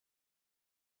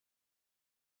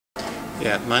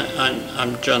Yeah,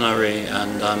 I'm John Urry,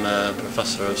 and I'm a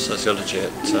professor of sociology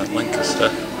at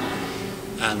Lancaster,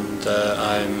 and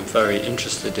I'm very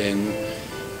interested in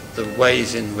the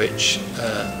ways in which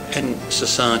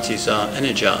societies are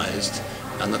energised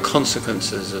and the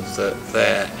consequences of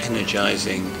their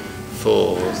energising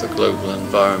for the global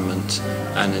environment,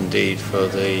 and indeed for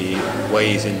the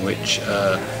ways in which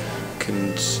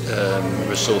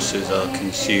resources are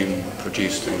consumed,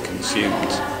 produced and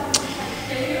consumed.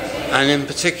 And in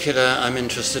particular, I'm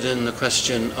interested in the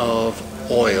question of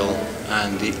oil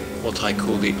and what I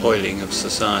call the oiling of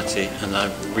society. And I'm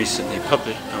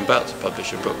about to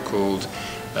publish a book called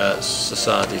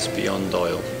Societies Beyond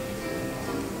Oil.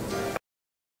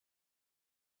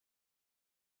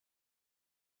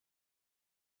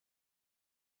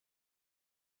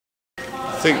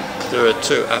 I think there are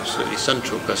two absolutely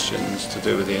central questions to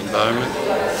do with the environment.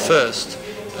 First,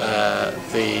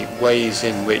 the ways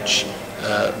in which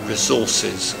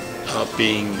resources are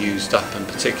being used up, and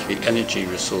particularly energy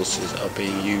resources are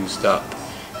being used up,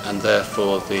 and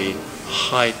therefore the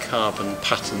high carbon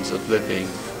patterns of living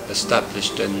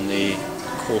established in the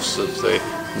course of the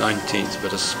 19th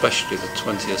but especially the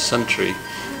 20th century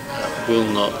will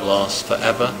not last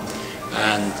forever,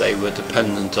 and they were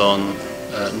dependent on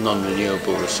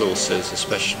non-renewable resources,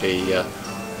 especially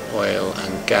oil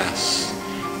and gas.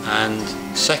 And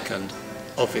second,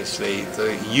 obviously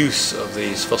the use of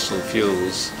these fossil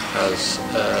fuels has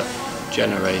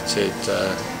generated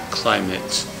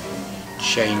climate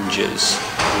changes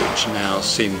which now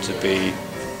seem to be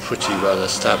pretty well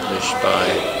established by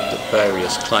the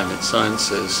various climate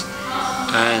sciences,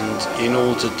 and in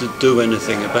order to do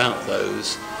anything about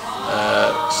those,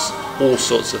 all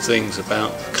sorts of things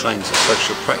about the kinds of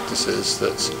social practices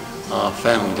that are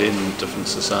found in different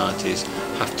societies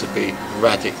have to be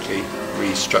radically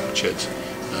restructured.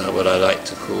 What I like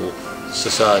to call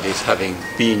societies having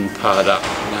been powered up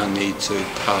now need to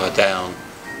power down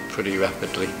pretty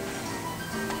rapidly.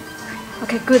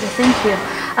 Okay, good, thank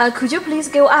you. Could you please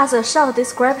give us a short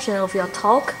description of your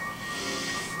talk?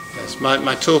 Yes,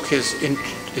 my talk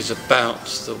is about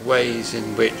the ways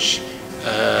in which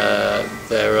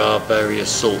there are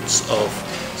various sorts of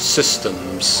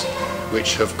systems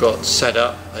which have got set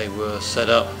up. They were set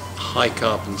up, high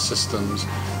carbon systems,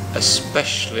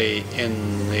 especially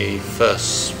in the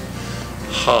first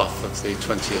half of the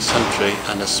 20th century,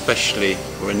 and especially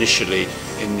or initially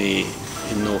in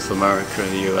North America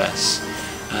and the US.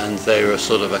 And they were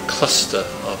sort of a cluster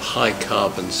of high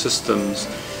carbon systems.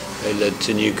 They led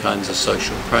to new kinds of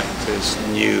social practice,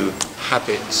 new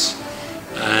habits,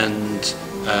 and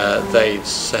they've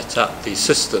set up, these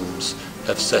systems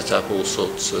have set up all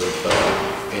sorts of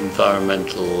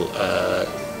environmental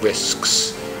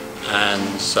risks.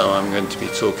 And so I'm going to be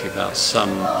talking about some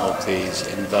of these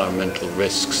environmental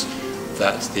risks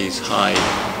that these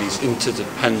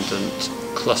interdependent,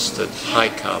 clustered,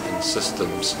 high-carbon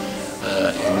systems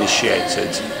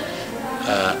initiated,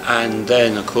 and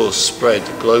then, of course, spread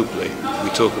globally. We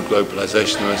talk of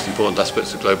globalization. The most important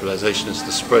aspects of globalization is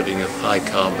the spreading of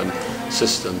high-carbon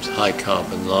systems,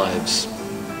 high-carbon lives.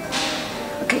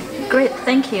 Okay, great,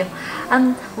 thank you.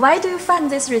 Why do you find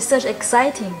this research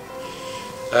exciting?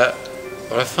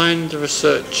 Well, I find the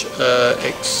research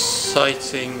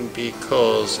exciting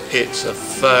because it's a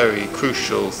very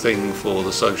crucial thing for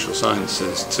the social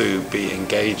sciences to be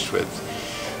engaged with.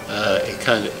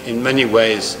 In many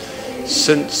ways,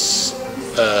 since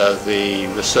the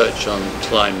research on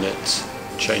climate,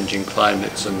 changing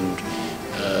climates and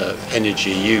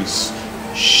energy use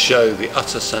show the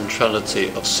utter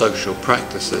centrality of social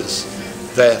practices,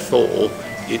 therefore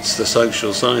it's the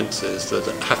social sciences that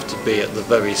have to be at the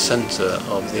very centre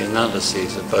of the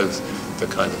analyses of both the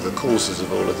causes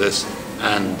of all of this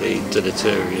and the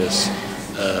deleterious,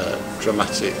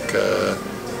 dramatic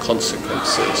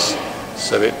consequences.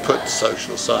 So it puts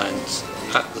social science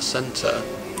at the centre,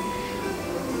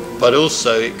 but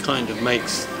also it kind of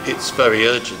makes it's very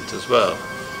urgent as well,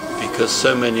 because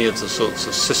so many of the sorts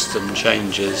of system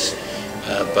changes,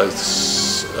 both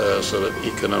sort of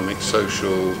economic,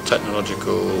 social,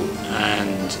 technological,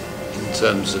 and in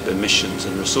terms of emissions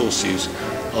and resource use,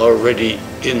 are already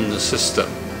in the system.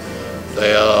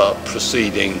 They are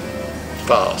proceeding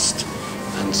fast,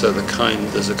 and so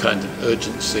there's a kind of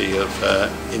urgency of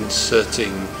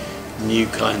inserting new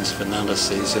kinds of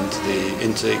analyses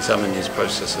into examining these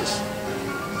processes.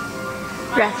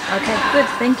 Right, okay, good,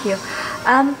 thank you.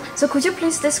 So could you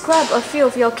please describe a few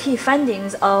of your key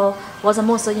findings, or what's the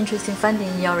most interesting finding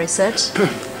in your research?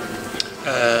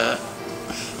 I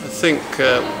think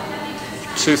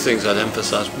two things I'd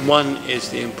emphasize. One is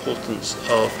the importance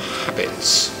of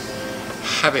habits.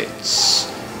 Habits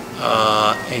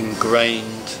are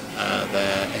ingrained,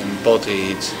 they're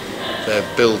embodied, they're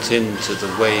built into the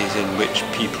ways in which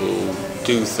people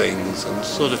do things and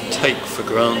sort of take for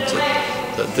granted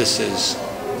that this is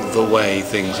the way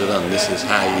things are done. This is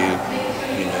how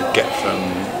you know, get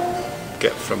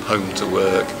from home to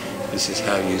work. This is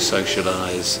how you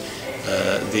socialise.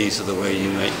 These are the way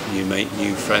you make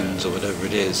new friends, or whatever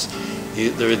it is.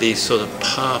 There are these sort of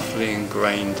powerfully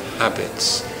ingrained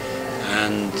habits,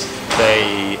 and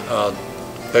they are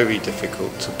very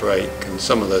difficult to break. And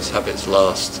some of those habits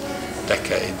last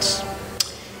decades.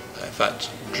 In fact,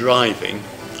 car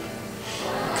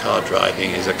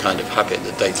driving is a kind of habit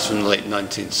that dates from the late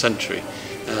 19th century,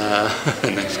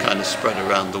 and it's kind of spread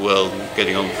around the world,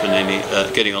 getting on for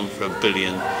 1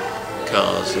 billion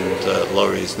cars and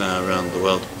lorries now around the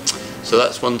world. So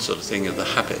that's one sort of thing, of the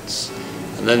habits.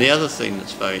 And then the other thing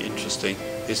that's very interesting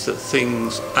is that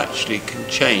things actually can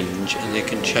change, and they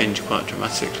can change quite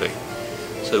dramatically.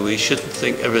 So we shouldn't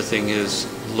think everything is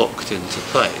locked into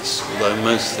place, although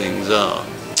most things are.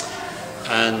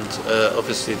 And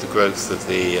obviously the growth of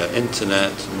the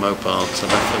internet, mobile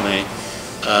telephony,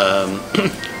 are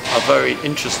very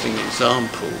interesting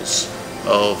examples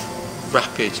of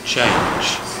rapid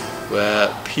change, where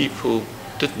people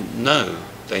didn't know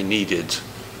they needed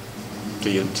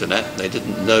the internet, they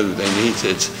didn't know they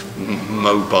needed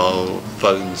mobile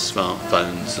phones,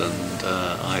 smartphones and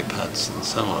iPads and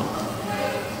so on.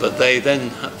 But they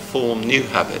then form new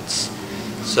habits.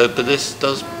 So, but this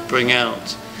does bring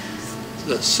out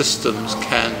that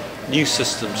new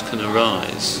systems can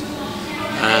arise.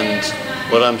 And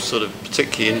what I'm sort of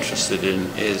particularly interested in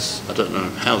is, I don't know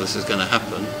how this is going to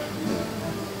happen,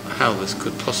 how this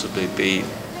could possibly be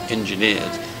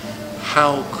engineered.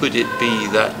 How could it be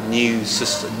that new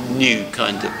system, new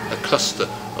kind of a cluster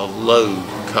of low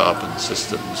carbon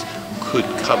systems could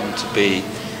come to be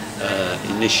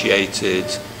initiated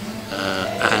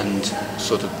and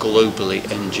sort of globally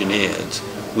engineered,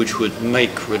 which would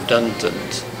make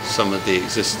redundant some of the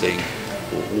existing,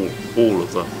 or all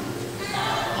of the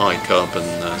high carbon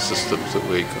systems that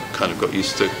we kind of got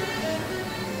used to.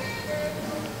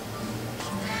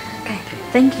 Okay,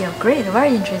 thank you. Great,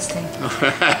 very interesting.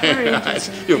 Very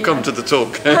interesting. You'll come to the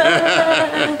talk.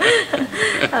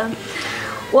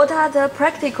 What are the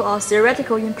practical or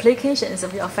theoretical implications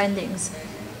of your findings?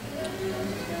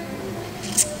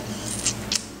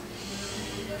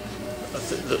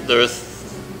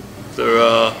 There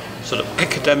are sort of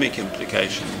academic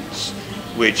implications,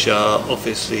 which are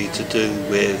obviously to do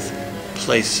with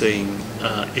placing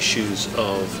issues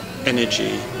of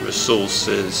energy,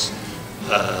 resources,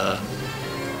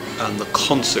 and the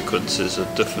consequences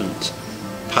of different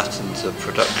patterns of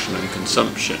production and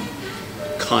consumption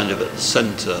kind of at the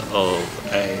centre of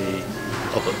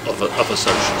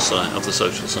the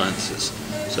social sciences.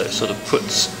 So it sort of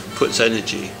puts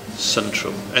energy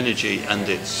central, energy and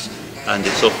its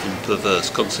often perverse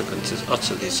consequences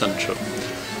utterly central.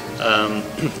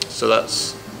 So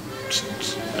that's,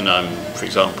 and I'm, for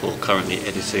example, currently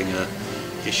editing an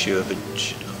issue of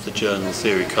the journal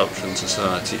Theory, Culture and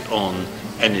Society on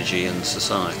energy and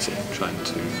society, trying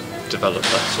to develop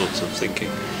that sort of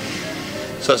thinking.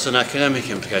 So that's an academic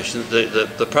implication.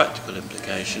 The practical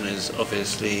implication is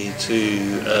obviously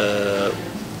to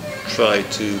try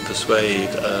to persuade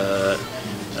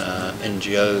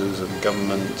NGOs and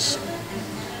governments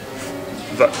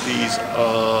that these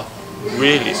are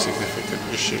really significant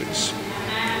issues,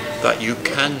 that you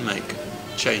can make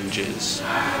changes,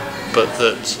 but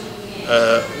that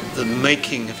the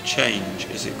making of change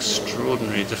is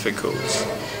extraordinarily difficult,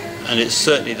 and it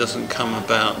certainly doesn't come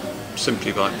about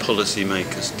simply by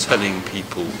policymakers telling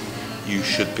people you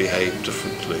should behave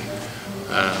differently.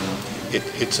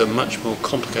 It's a much more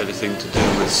complicated thing to do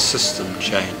with system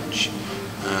change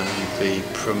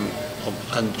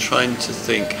and trying to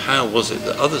think, how was it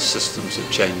that other systems had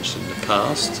changed in the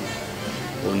past,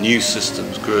 or new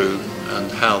systems grew,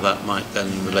 and how that might then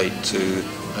relate to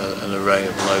an array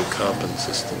of low carbon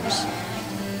systems.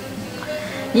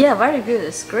 Yeah, very good.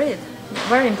 It's great.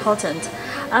 Very important.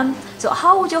 So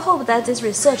how would you hope that this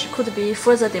research could be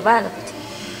further developed?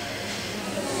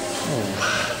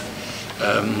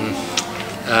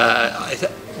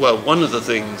 Well, one of the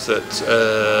things that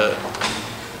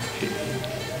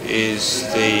is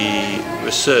the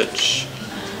research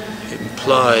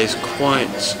implies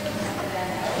quite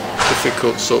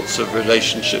difficult sorts of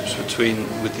relationships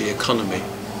with the economy.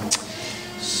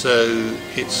 So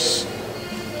it's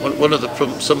one of the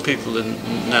problems. Some people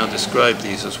now describe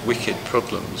these as wicked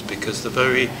problems, because the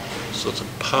very sort of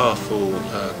powerful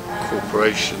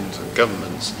corporations and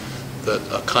governments that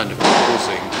are kind of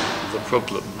causing the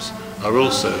problems are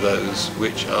also those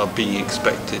which are being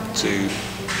expected to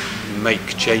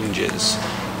make changes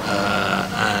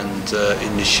and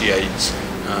initiate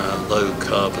low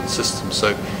carbon systems.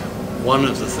 So one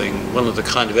of the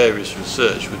kind of areas of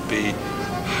research would be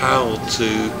how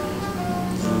to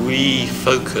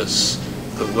refocus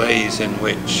the ways in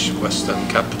which Western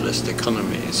capitalist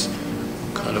economies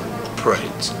kind of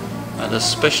operate, and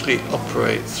especially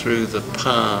operate through the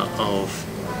power of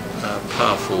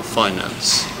powerful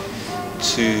finance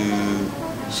to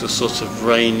sort of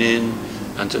rein in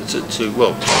and to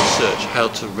research how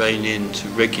to rein in, to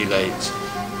regulate,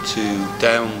 to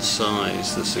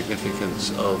downsize the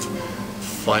significance of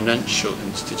financial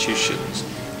institutions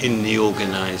in the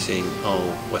organising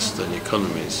of Western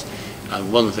economies.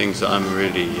 And one of the things that I'm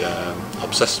really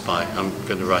obsessed by, I'm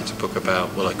going to write a book about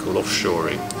what I call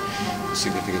offshoring, the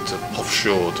significance of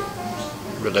offshored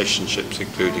relationships,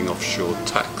 including offshore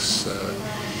tax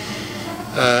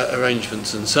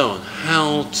arrangements and so on.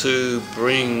 How to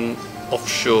bring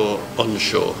offshore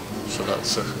onshore. So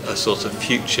that's a sort of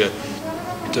future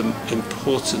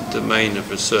important domain of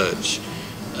research,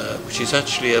 which is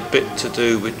actually a bit to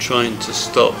do with trying to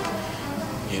stop,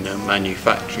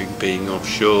 manufacturing being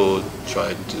offshore,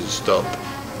 trying to stop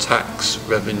tax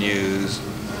revenues,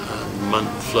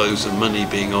 flows of money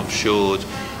being offshored,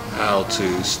 how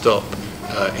to stop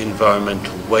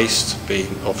environmental waste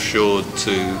being offshored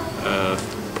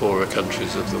to poorer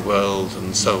countries of the world,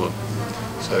 and so on.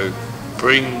 So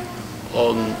bring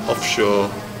on offshore,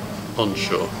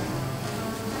 onshore.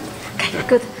 Okay,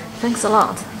 good. Thanks a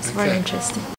lot. It's very interesting.